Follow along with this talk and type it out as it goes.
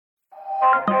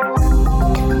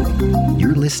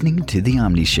You're listening to The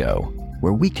Omni Show,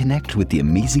 where we connect with the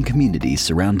amazing community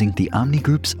surrounding the Omni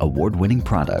Group's award-winning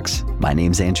products. My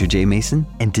name's Andrew J. Mason,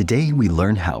 and today we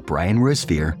learn how Bryan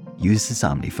Roseveare uses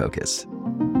OmniFocus.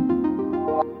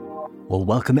 Well,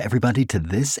 welcome everybody to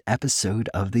this episode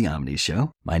of The Omni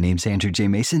Show. My name's Andrew J.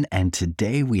 Mason, and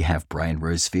today we have Bryan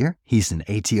Roseveare. He's an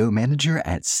ATO manager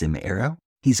at SimAero.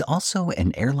 He's also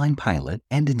an airline pilot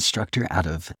and instructor out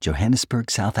of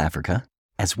Johannesburg, South Africa,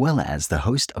 as well as the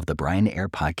host of the Bryan Air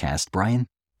podcast. Bryan,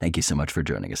 thank you so much for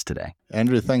joining us today.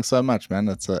 Andrew, thanks so much, man.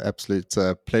 It's an absolute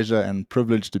pleasure and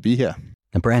privilege to be here.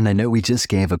 And Bryan, I know we just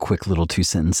gave a quick little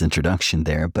 2-sentence introduction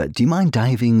there, but do you mind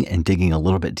diving and digging a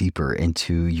little bit deeper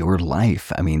into your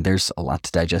life? I mean, there's a lot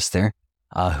to digest there.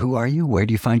 Who are you? Where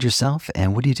do you find yourself?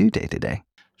 And what do you do day to day?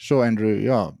 Sure, Andrew.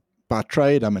 Yeah, by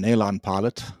trade, I'm an airline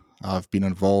pilot. I've been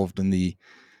involved in the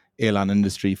airline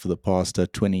industry for the past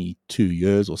 22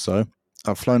 years or so.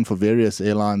 I've flown for various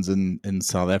airlines in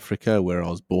South Africa, where I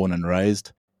was born and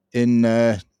raised. In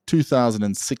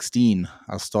 2016,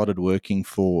 I started working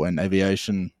for an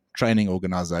aviation training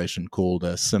organization called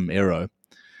SimAero.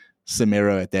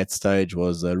 SimAero at that stage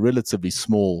was a relatively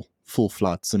small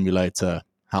full-flight simulator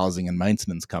housing and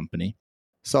maintenance company.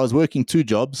 So I was working two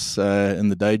jobs,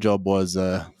 and the day job was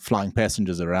flying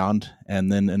passengers around.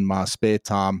 And then in my spare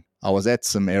time, I was at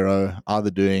SimAero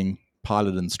either doing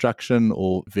pilot instruction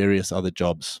or various other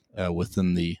jobs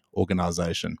within the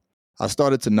organization. I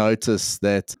started to notice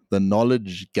that the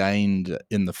knowledge gained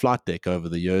in the flight deck over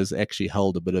the years actually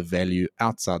held a bit of value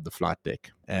outside the flight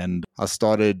deck. And I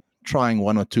started trying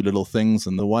one or two little things.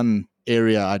 And the one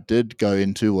area I did go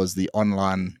into was the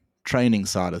online training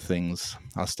side of things.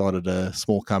 I started a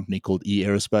small company called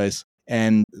eAerospace.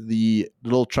 And the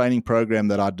little training program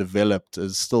that I developed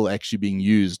is still actually being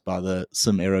used by the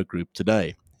SimAero group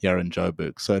today here in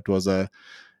Joburg. So it was a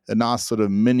nice sort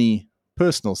of mini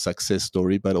personal success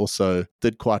story, but also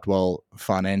did quite well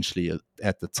financially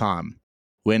at the time.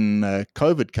 When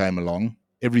COVID came along,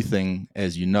 everything,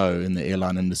 as you know, in the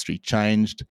airline industry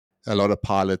changed. A lot of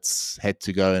pilots had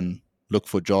to go and look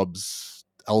for jobs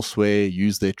elsewhere,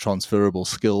 use their transferable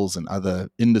skills in other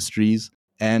industries.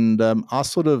 And I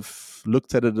sort of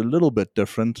looked at it a little bit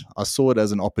different. I saw it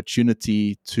as an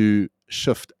opportunity to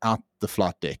shift out the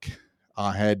flight deck.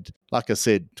 I had, like I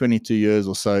said, 22 years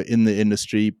or so in the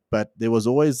industry, but there was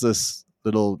always this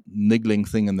little niggling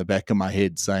thing in the back of my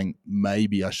head saying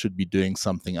maybe I should be doing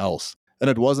something else. And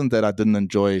it wasn't that I didn't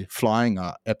enjoy flying.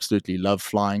 I absolutely love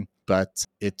flying, but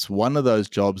it's one of those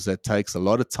jobs that takes a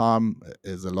lot of time.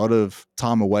 There's a lot of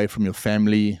time away from your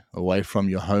family, away from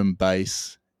your home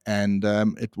base. And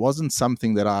it wasn't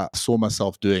something that I saw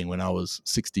myself doing when I was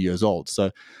 60 years old.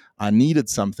 So I needed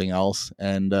something else.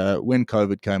 And when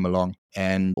COVID came along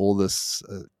and all this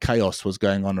chaos was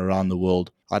going on around the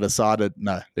world, I decided,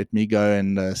 no, let me go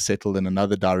and settle in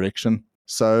another direction.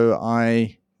 So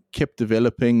I kept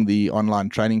developing the online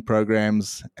training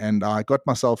programs, and I got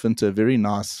myself into a very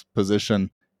nice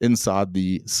position inside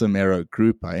the SimAero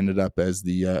group. I ended up as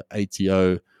the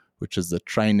ATO, which is the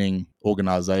training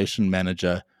organization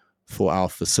manager for our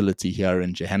facility here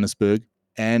in Johannesburg.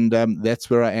 And that's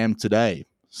where I am today.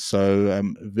 So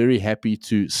I'm very happy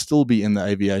to still be in the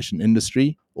aviation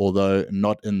industry, although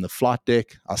not in the flight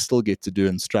deck. I still get to do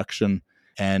instruction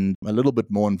and a little bit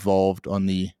more involved on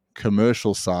the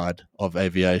commercial side of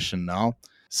aviation now.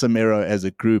 SimAero as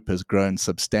a group has grown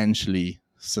substantially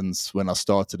since when I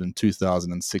started in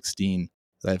 2016.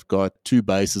 They've got 2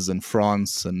 bases in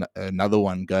France and another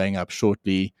one going up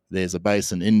shortly. There's a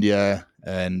base in India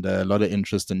and a lot of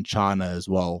interest in China as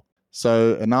well.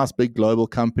 So a nice big global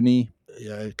company,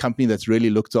 a company that's really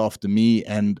looked after me,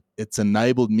 and it's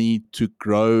enabled me to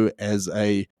grow as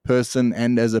a person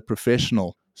and as a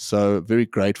professional. So very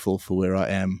grateful for where I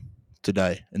am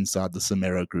today inside the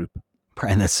SimAero group.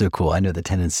 Bryan, that's so cool. I know the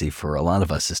tendency for a lot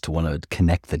of us is to want to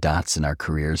connect the dots in our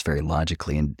careers very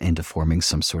logically and into forming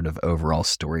some sort of overall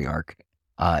story arc.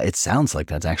 It sounds like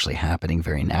that's actually happening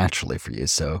very naturally for you.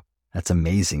 So that's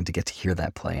amazing to get to hear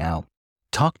that play out.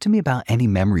 Talk to me about any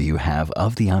memory you have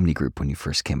of the Omni Group when you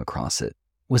first came across it.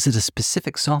 Was it a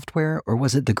specific software or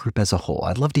was it the group as a whole?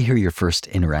 I'd love to hear your first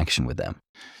interaction with them.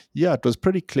 Yeah, it was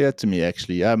pretty clear to me,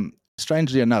 actually.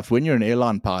 Strangely enough, when you're an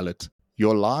airline pilot,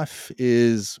 your life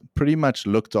is pretty much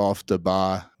looked after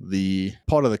by the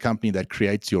part of the company that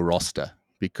creates your roster,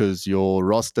 because your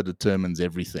roster determines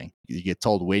everything. You get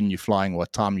told when you're flying,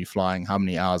 what time you're flying, how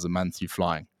many hours a month you're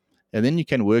flying. And then you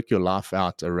can work your life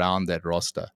out around that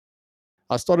roster.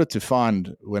 I started to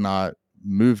find when I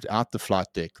moved out the flight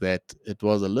deck that it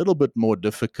was a little bit more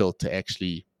difficult to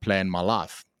actually plan my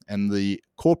life. And the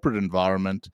corporate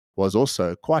environment was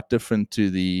also quite different to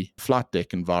the flight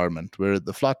deck environment, where at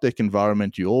the flight deck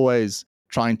environment, you're always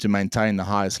trying to maintain the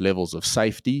highest levels of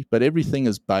safety, but everything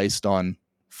is based on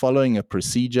following a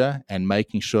procedure and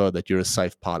making sure that you're a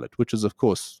safe pilot, which is, of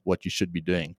course, what you should be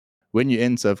doing. When you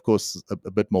enter, of course,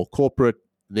 a bit more corporate,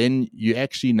 then you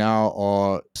actually now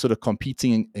are sort of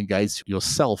competing against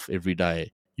yourself every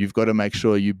day. You've got to make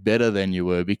sure you're better than you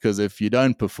were, because if you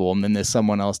don't perform, then there's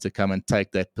someone else to come and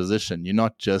take that position. You're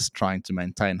not just trying to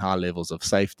maintain high levels of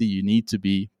safety. You need to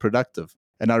be productive.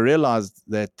 And I realized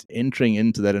that entering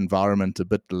into that environment a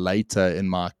bit later in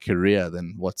my career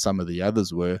than what some of the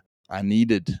others were, I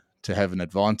needed to have an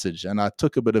advantage. And I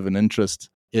took a bit of an interest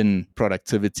in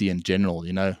productivity in general,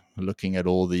 looking at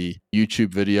all the YouTube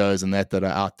videos and that are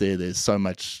out there. There's so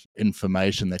much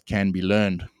information that can be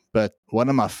learned. But one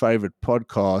of my favorite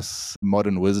podcasts,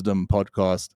 Modern Wisdom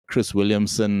podcast, Chris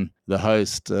Williamson, the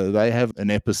host, they have an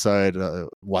episode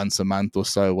once a month or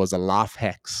so, was a life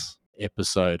hacks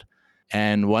episode.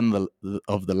 And one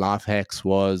of the life hacks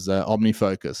was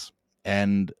OmniFocus.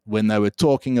 And when they were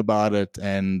talking about it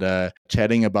and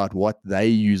chatting about what they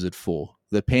use it for,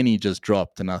 the penny just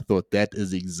dropped. And I thought, that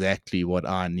is exactly what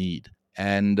I need.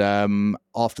 And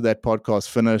after that podcast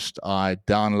finished, I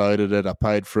downloaded it, I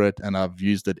paid for it, and I've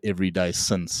used it every day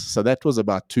since. So that was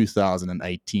about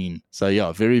 2018. So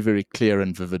yeah, very, very clear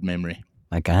and vivid memory.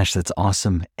 My gosh, that's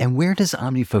awesome. And where does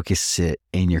OmniFocus sit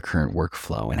in your current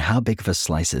workflow, and how big of a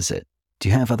slice is it? Do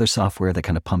you have other software that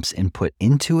kind of pumps input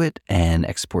into it and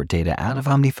export data out of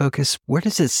OmniFocus? Where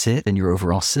does it sit in your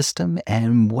overall system,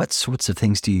 and what sorts of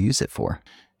things do you use it for?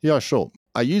 Yeah, sure.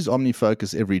 I use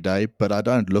OmniFocus every day, but I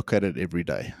don't look at it every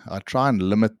day. I try and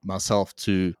limit myself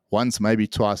to once, maybe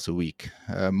twice a week.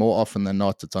 More often than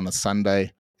not, it's on a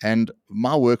Sunday. And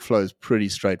my workflow is pretty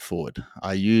straightforward.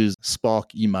 I use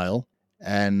Spark email,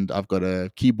 and I've got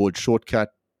a keyboard shortcut.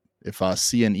 If I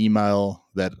see an email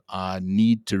that I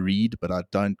need to read, but I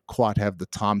don't quite have the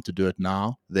time to do it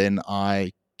now, then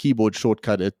I keyboard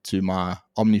shortcut it to my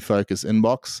OmniFocus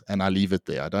inbox and I leave it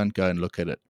there. I don't go and look at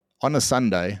it. On a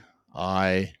Sunday,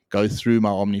 I go through my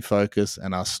OmniFocus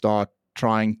and I start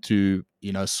trying to,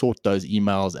 sort those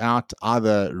emails out,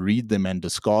 either read them and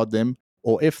discard them,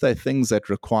 or if they're things that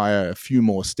require a few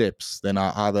more steps, then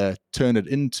I either turn it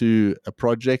into a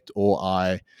project or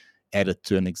I add it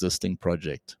to an existing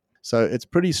project. So it's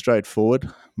pretty straightforward.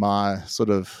 My sort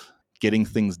of getting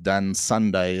things done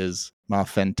Sunday is my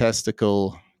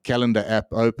fantastical calendar app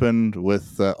opened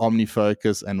with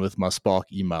OmniFocus and with my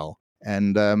Spark email.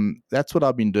 And that's what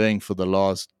I've been doing for the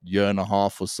last year and a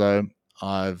half or so.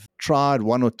 I've tried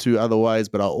one or two other ways,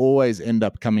 but I always end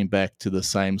up coming back to the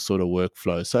same sort of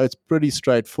workflow. So it's pretty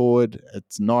straightforward.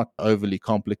 It's not overly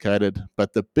complicated.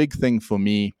 But the big thing for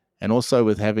me, and also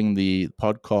with having the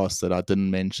podcast that I didn't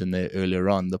mention there earlier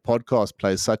on, the podcast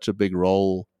plays such a big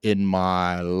role in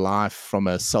my life from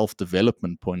a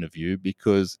self-development point of view,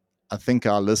 because I think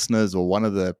our listeners, or one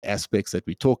of the aspects that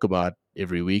we talk about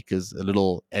every week, is a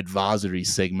little advisory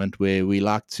segment where we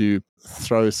like to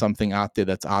throw something out there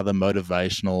that's either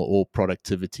motivational or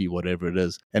productivity, whatever it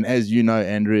is. And as you know,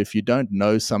 Andrew, if you don't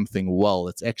know something well,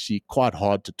 it's actually quite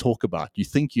hard to talk about. You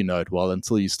think you know it well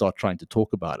until you start trying to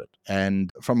talk about it. And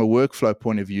from a workflow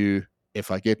point of view,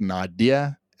 if I get an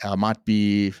idea, I might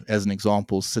be, as an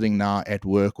example, sitting now at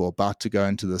work or about to go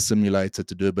into the simulator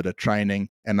to do a bit of training,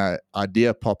 and an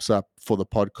idea pops up for the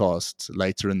podcast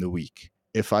later in the week.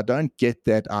 If I don't get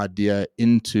that idea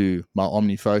into my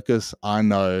OmniFocus, I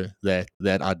know that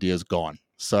that idea is gone.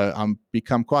 So I'm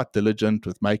become quite diligent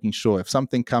with making sure if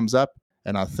something comes up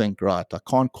and I think, right, I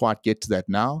can't quite get to that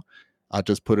now, I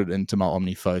just put it into my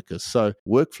OmniFocus. So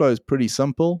workflow is pretty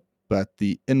simple, but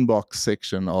the inbox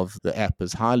section of the app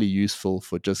is highly useful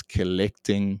for just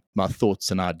collecting my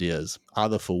thoughts and ideas,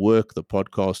 either for work, the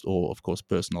podcast, or, of course,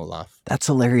 personal life. That's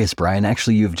hilarious, Bryan.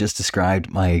 Actually, you've just described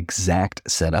my exact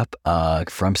setup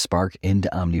from Spark into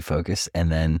OmniFocus, and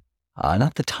then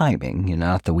not the timing,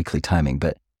 not the weekly timing,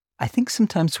 but I think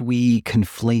sometimes we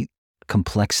conflate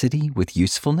complexity with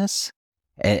usefulness.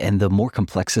 And the more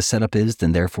complex a setup is,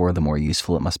 then therefore the more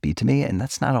useful it must be to me. And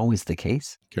that's not always the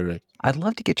case. Correct. I'd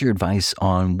love to get your advice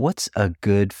on what's a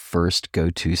good first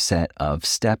go-to set of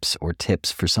steps or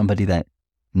tips for somebody that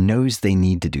knows they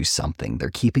need to do something.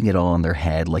 They're keeping it all in their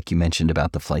head, like you mentioned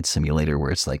about the flight simulator, where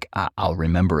it's like, I'll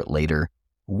remember it later.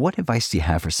 What advice do you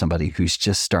have for somebody who's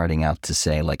just starting out to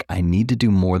say, like, I need to do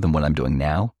more than what I'm doing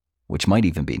now, which might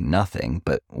even be nothing,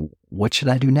 but what should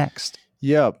I do next?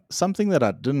 Yeah, something that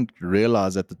I didn't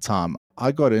realize at the time,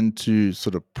 I got into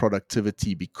sort of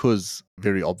productivity because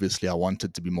very obviously I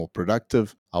wanted to be more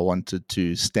productive. I wanted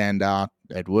to stand out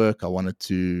at work. I wanted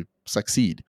to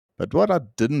succeed. But what I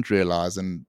didn't realize,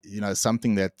 and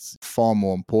something that's far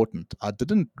more important. I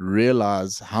didn't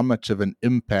realize how much of an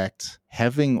impact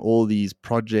having all these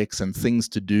projects and things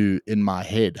to do in my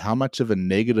head, how much of a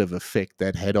negative effect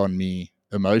that had on me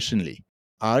emotionally.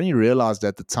 I only realized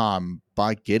at the time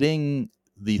by getting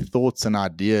the thoughts and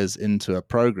ideas into a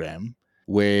program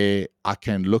where I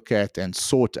can look at and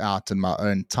sort out in my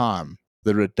own time,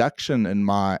 the reduction in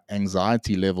my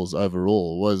anxiety levels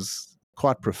overall was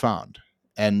quite profound.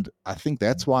 And I think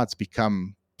that's why it's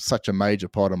become such a major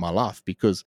part of my life,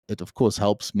 because it, of course,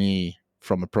 helps me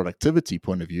from a productivity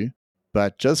point of view,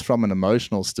 but just from an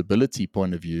emotional stability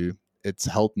point of view, it's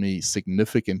helped me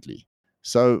significantly.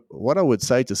 So, what I would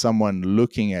say to someone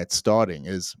looking at starting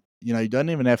is, you don't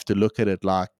even have to look at it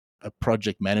like a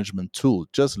project management tool.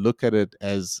 Just look at it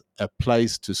as a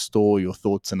place to store your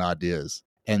thoughts and ideas.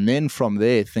 And then from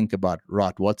there, think about,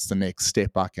 right, what's the next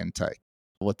step I can take?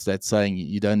 What's that saying?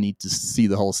 You don't need to see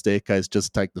the whole staircase,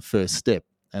 just take the first step.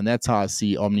 And that's how I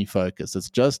see OmniFocus.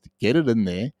 It's just get it in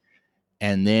there,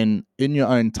 and then in your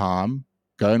own time,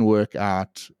 go and work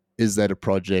out, is that a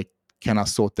project? Can I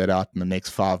sort that out in the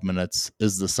next 5 minutes?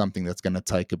 Is this something that's going to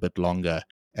take a bit longer?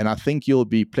 And I think you'll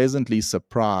be pleasantly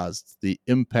surprised the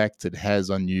impact it has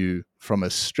on you from a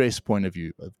stress point of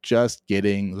view, of just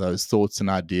getting those thoughts and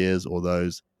ideas, or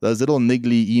those little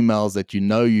niggly emails that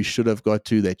you should have got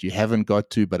to, that you haven't got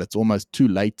to, but it's almost too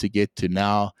late to get to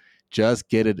now. Just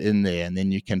get it in there, and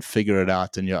then you can figure it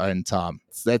out in your own time.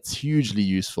 That's hugely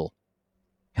useful.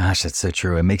 Gosh, that's so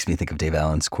true. It makes me think of Dave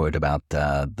Allen's quote about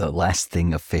the last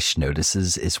thing a fish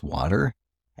notices is water,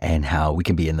 and how we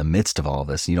can be in the midst of all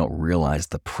this. And you don't realize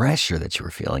the pressure that you were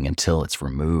feeling until it's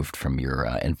removed from your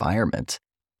environment.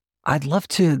 I'd love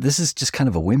to, this is just kind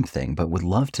of a whim thing, but would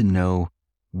love to know,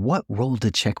 what role do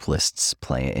checklists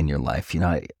play in your life?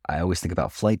 I always think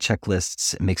about flight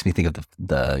checklists. It makes me think of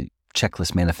the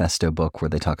Checklist Manifesto book, where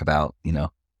they talk about,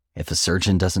 if a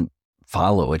surgeon doesn't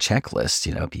follow a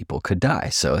checklist, people could die.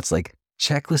 So it's like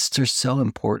checklists are so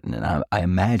important, and I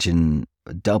imagine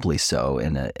doubly so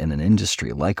in an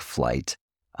industry like flight.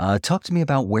 Talk to me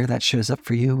about where that shows up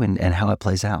for you and how it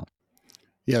plays out.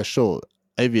 Yeah, sure.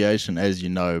 Aviation, as you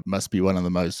know, must be one of the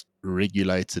most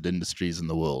regulated industries in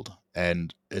the world.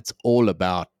 And it's all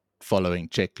about following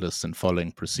checklists and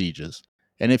following procedures.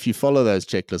 And if you follow those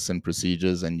checklists and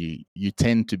procedures, and you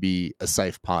tend to be a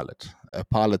safe pilot, a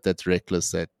pilot that's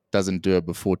reckless, that doesn't do a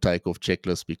before takeoff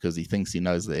checklist because he thinks he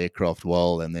knows the aircraft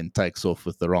well and then takes off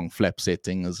with the wrong flap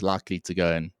setting, is likely to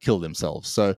go and kill themselves.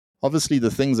 So obviously the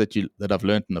things that I've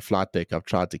learned in the flight deck, I've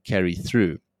tried to carry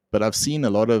through, but I've seen a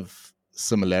lot of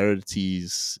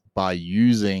similarities by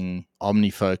using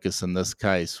OmniFocus in this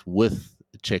case with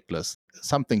a checklist.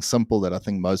 Something simple that I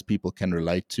think most people can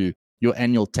relate to: your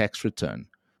annual tax return.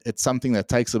 It's something that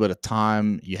takes a bit of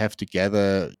time. You have to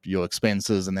gather your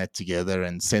expenses and that together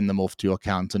and send them off to your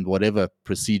accountant, whatever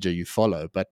procedure you follow.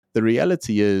 But the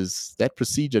reality is that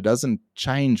procedure doesn't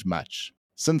change much.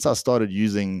 Since I started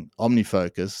using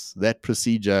OmniFocus, that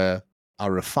procedure, I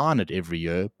refine it every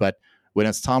year. But when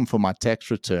it's time for my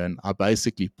tax return, I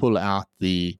basically pull out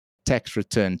the tax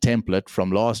return template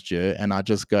from last year, and I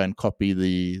just go and copy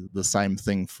the same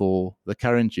thing for the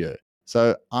current year.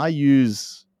 So I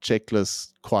use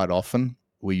checklists quite often.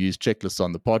 We use checklists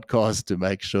on the podcast to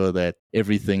make sure that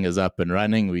everything is up and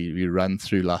running. We run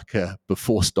through like a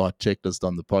before start checklist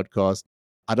on the podcast.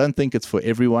 I don't think it's for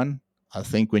everyone. I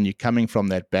think when you're coming from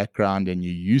that background and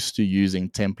you're used to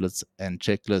using templates and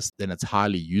checklists, then it's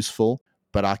highly useful.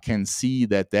 But I can see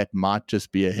that might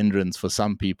just be a hindrance for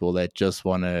some people that just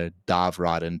want to dive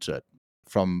right into it.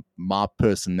 From my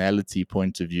personality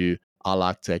point of view, I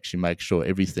like to actually make sure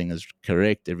everything is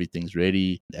correct, everything's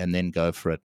ready, and then go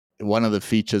for it. One of the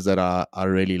features that I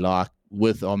really like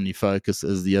with OmniFocus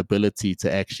is the ability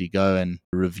to actually go and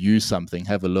review something,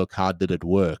 have a look, how did it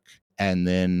work, and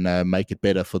then make it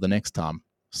better for the next time.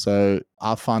 So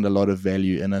I find a lot of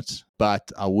value in it,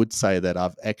 but I would say that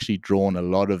I've actually drawn a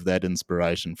lot of that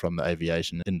inspiration from the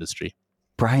aviation industry.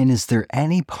 Bryan, is there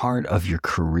any part of your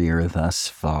career thus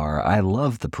far? I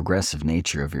love the progressive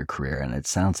nature of your career, and it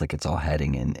sounds like it's all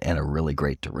heading in a really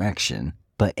great direction.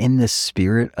 But in the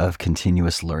spirit of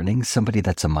continuous learning, somebody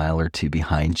that's a mile or two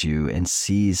behind you and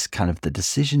sees kind of the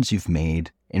decisions you've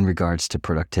made in regards to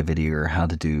productivity or how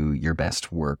to do your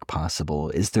best work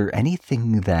possible, is there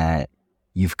anything that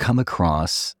you've come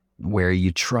across where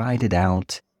you tried it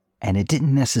out and it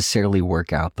didn't necessarily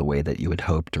work out the way that you had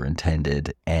hoped or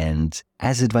intended? And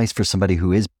as advice for somebody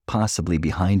who is possibly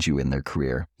behind you in their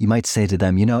career, you might say to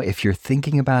them, if you're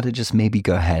thinking about it, just maybe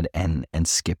go ahead and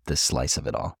skip this slice of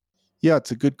it all. Yeah,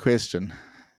 it's a good question.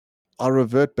 I'll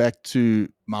revert back to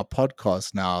my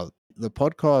podcast now. The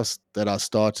podcast that I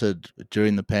started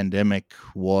during the pandemic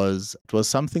was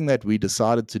something that we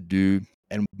decided to do.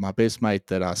 And my best mate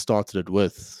that I started it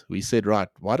with, we said, right,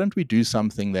 why don't we do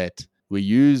something that we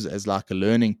use as like a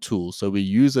learning tool? So we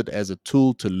use it as a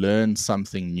tool to learn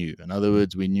something new. In other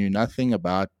words, we knew nothing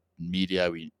about media,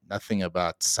 nothing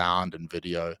about sound and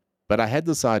video. But I had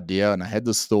this idea and I had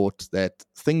this thought that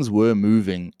things were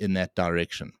moving in that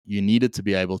direction. You needed to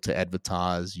be able to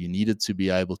advertise, you needed to be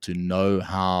able to know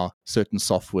how certain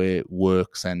software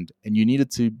works, and you needed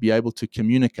to be able to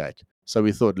communicate. So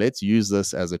we thought, let's use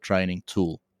this as a training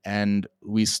tool. And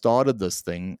we started this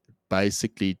thing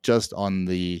basically just on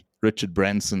the Richard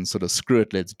Branson sort of screw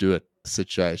it, let's do it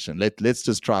situation. Let's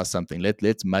just try something.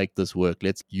 Let's make this work.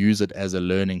 Let's use it as a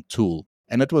learning tool.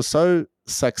 And it was so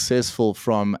successful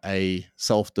from a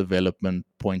self-development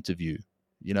point of view.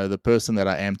 You know, the person that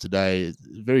I am today is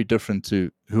very different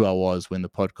to who I was when the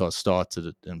podcast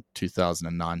started in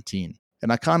 2019.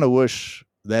 And I kind of wish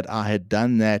that I had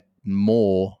done that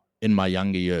more in my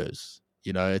younger years.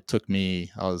 You know, it took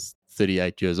me, I was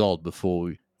 38 years old before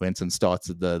we went and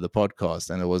started the podcast.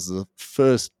 And it was the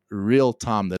first real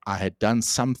time that I had done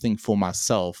something for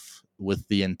myself with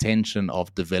the intention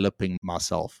of developing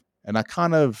myself. And I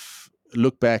kind of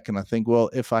look back and I think, well,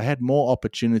 if I had more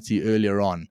opportunity earlier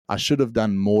on, I should have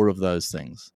done more of those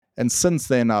things. And since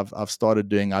then, I've started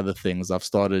doing other things. I've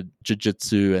started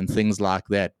jiu-jitsu and things like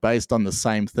that based on the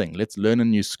same thing. Let's learn a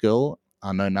new skill.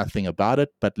 I know nothing about it,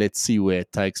 but let's see where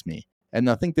it takes me. And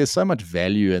I think there's so much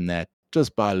value in that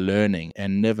just by learning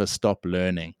and never stop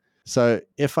learning. So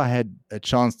if I had a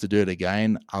chance to do it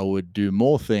again, I would do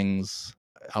more things.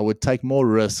 I would take more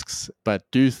risks, but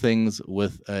do things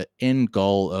with an end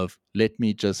goal of let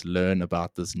me just learn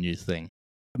about this new thing.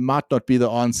 It might not be the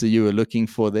answer you were looking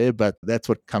for there, but that's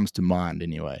what comes to mind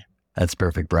anyway. That's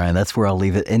perfect, Bryan. That's where I'll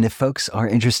leave it. And if folks are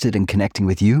interested in connecting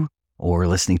with you or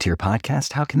listening to your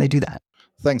podcast, how can they do that?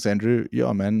 Thanks, Andrew.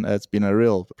 Yeah, man, it's been a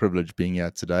real privilege being here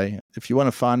today. If you want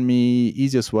to find me,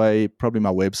 easiest way, probably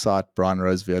my website,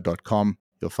 bryanroseveare.com.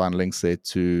 You'll find links there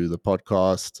to the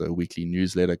podcast. A weekly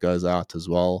newsletter goes out as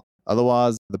well.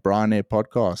 Otherwise, the Bryan Air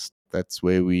podcast. That's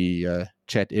where we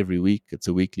chat every week. It's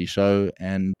a weekly show.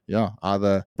 And yeah,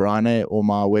 either Bryan Air or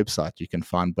my website. You can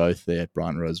find both there at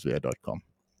bryanroseveare.com.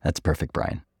 That's perfect,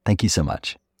 Bryan. Thank you so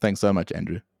much. Thanks so much,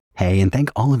 Andrew. Hey, and thank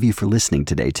all of you for listening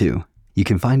today, too. You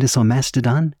can find us on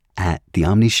Mastodon at The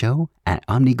Omni Show at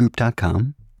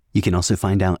omnigroup.com. You can also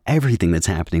find out everything that's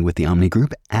happening with the Omni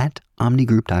Group at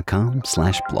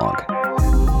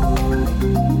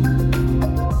omnigroup.com/blog.